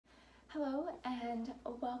and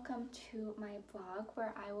welcome to my vlog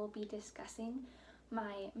where I will be discussing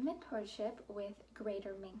my mentorship with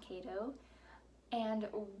Greater Mankato and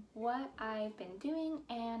what I've been doing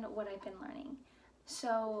and what I've been learning.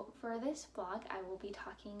 So for this vlog, I will be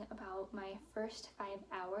talking about my first 5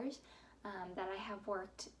 hours that I have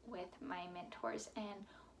worked with my mentors and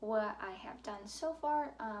what I have done so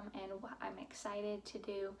far and what I'm excited to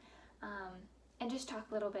do, and just talk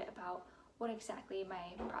a little bit about what exactly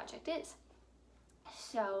my project is.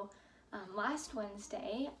 So last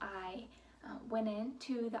Wednesday I went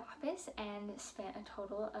into the office and spent a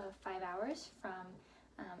total of 5 hours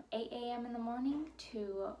from 8 a.m. in the morning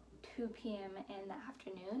to 2 p.m. in the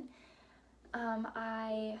afternoon.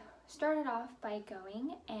 I started off by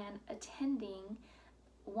going and attending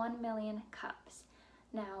 1 million cups.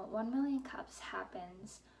 Now 1 million cups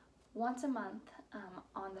happens once a month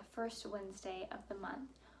on the first Wednesday of the month,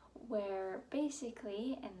 where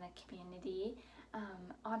basically in the community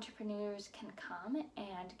entrepreneurs can come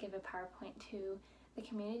and give a PowerPoint to the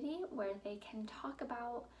community where they can talk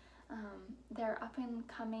about their up and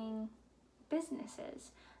coming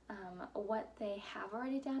businesses, what they have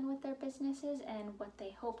already done with their businesses and what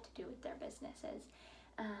they hope to do with their businesses.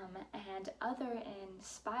 And other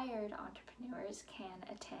inspired entrepreneurs can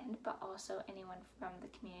attend, but also anyone from the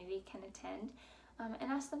community can attend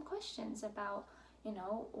and ask them questions about, you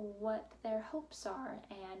know, what their hopes are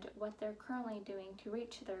and what they're currently doing to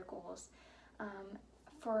reach their goals.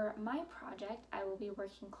 For my project, I will be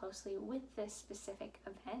working closely with this specific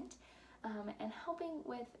event and helping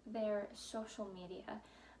with their social media.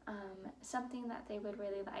 Something that they would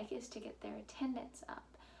really like is to get their attendance up.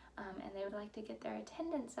 And they would like to get their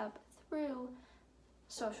attendance up through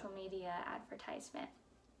social media advertisement.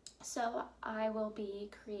 So I will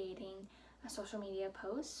be creating a social media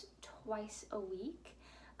post twice a week.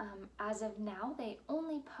 As of now, they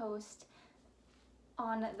only post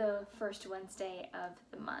on the first Wednesday of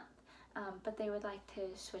the month, but they would like to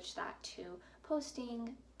switch that to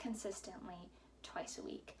posting consistently twice a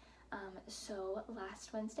week. So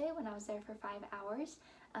last Wednesday when I was there for 5 hours,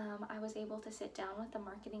 I was able to sit down with the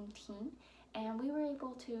marketing team and we were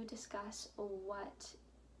able to discuss what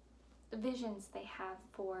visions they have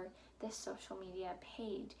for this social media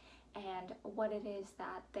page and what it is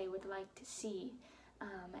that they would like to see.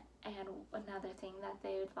 And another thing that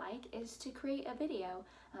they would like is to create a video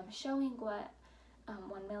showing what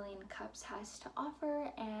 1 million cups has to offer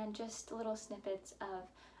and just little snippets of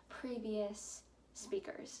previous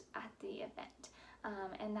speakers at the event.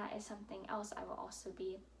 And that is something else I will also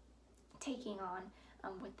be taking on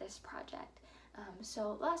with this project.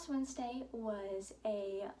 So last Wednesday was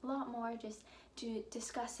a lot more just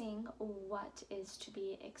discussing what is to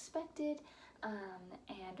be expected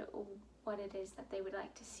and what it is that they would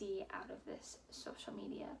like to see out of this social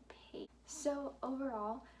media page. So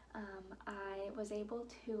overall, I was able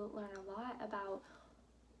to learn a lot about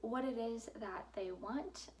what it is that they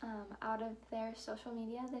want out of their social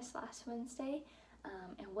media this last Wednesday,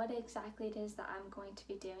 and what exactly it is that I'm going to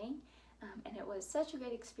be doing. And it was such a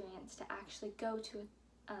great experience to actually go to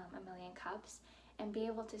a million cups and be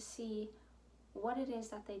able to see what it is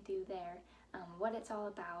that they do there, what it's all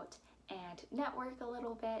about, and network a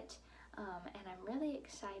little bit. And I'm really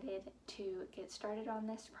excited to get started on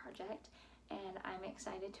this project, and I'm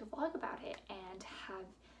excited to vlog about it and have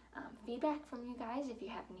feedback from you guys if you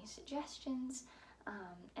have any suggestions,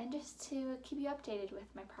 and just to keep you updated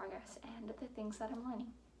with my progress and the things that I'm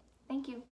learning. Thank you.